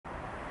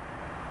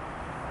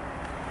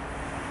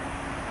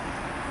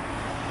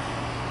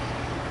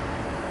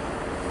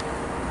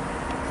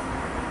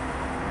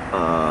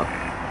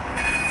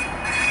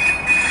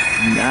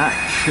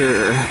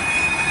sure.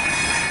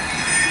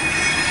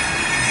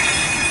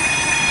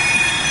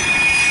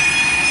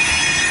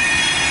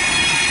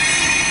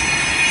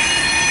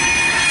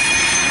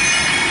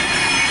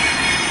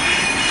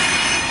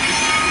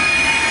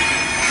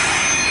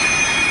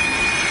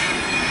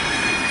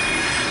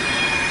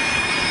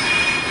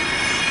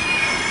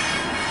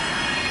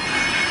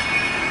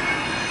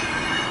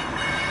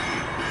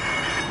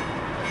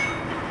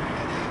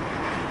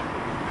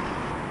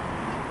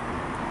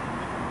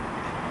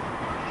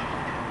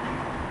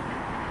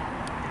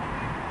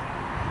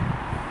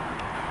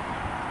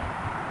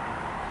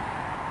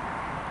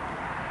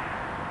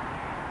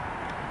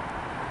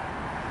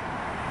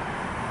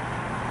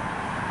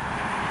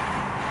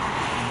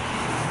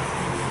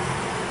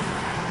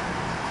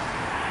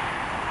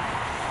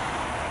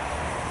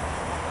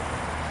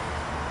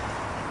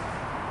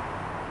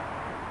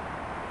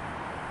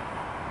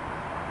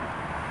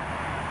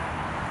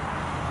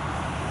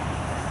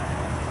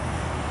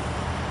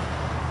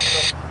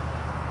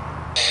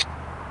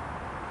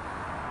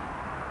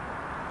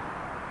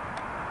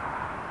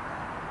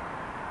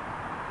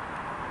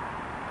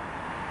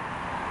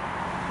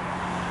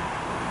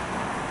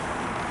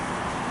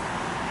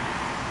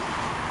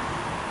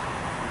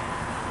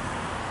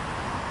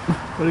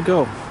 Where'd it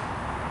go?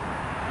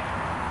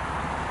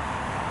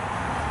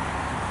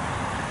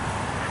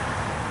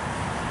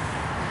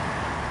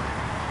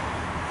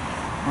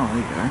 Oh, there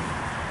you are.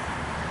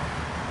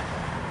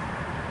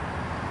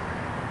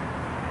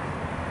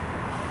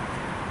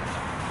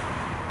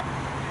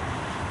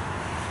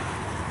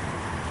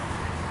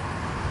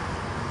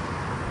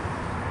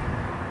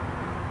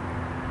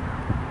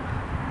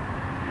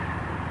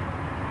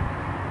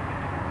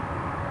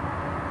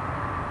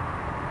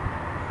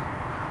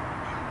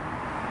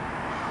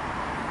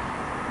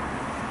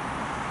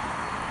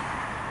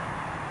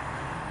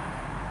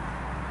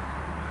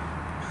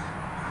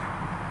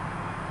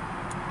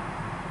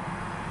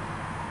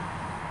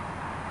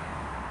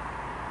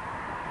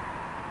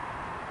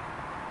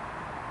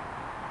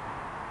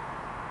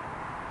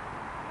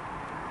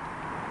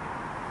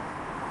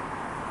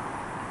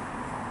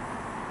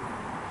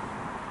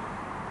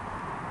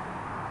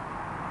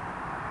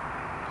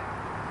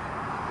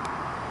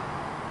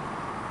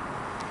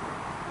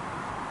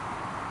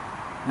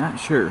 Not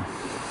sure.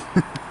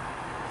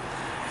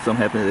 Something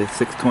happened at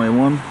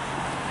 621.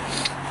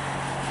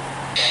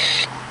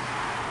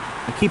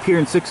 I keep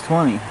hearing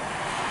 620.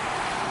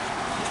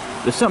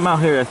 There's something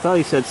out here. I thought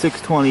he said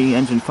 620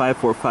 engine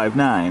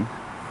 5459,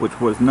 which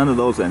was none of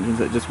those engines.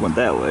 That just went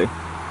that way.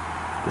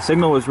 The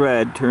signal was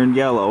red, turned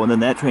yellow, and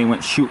then that train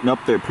went shooting up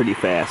there pretty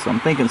fast. So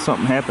I'm thinking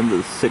something happened to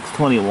the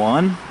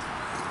 621.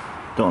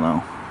 Don't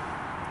know,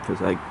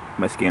 because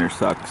my scanner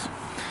sucks.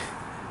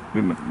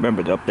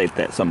 Remember to update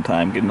that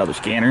sometime, get another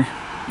scanner.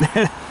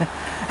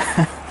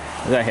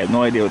 I have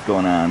no idea what's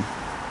going on.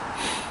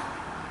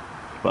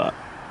 But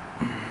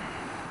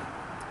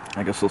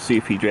I guess we'll see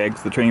if he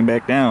drags the train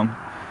back down.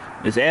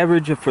 His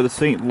average for the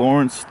St.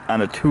 Lawrence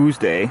on a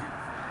Tuesday,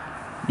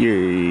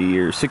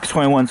 your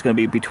 621 is going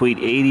to be between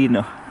 80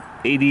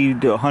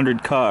 to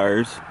 100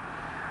 cars.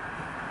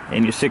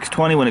 And your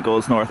 620 when it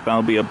goes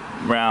northbound will be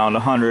around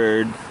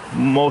 100,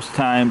 most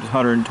times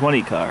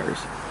 120 cars.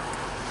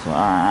 So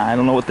I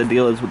don't know what the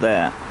deal is with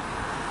that.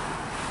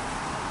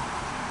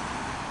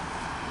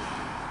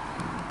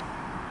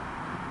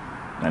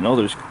 I know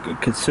there's a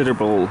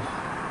considerable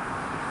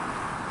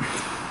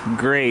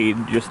grade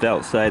just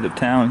outside of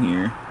town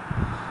here.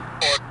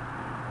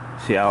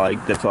 See how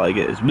that's all I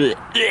get is bleh,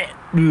 bleh,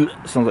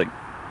 bleh. Sounds like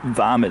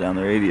vomit on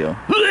the radio.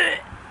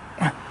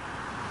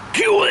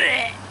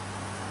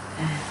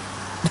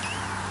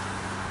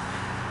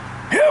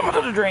 Have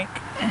another drink.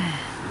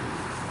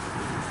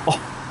 Oh,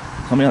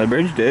 somebody on the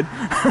bridge did.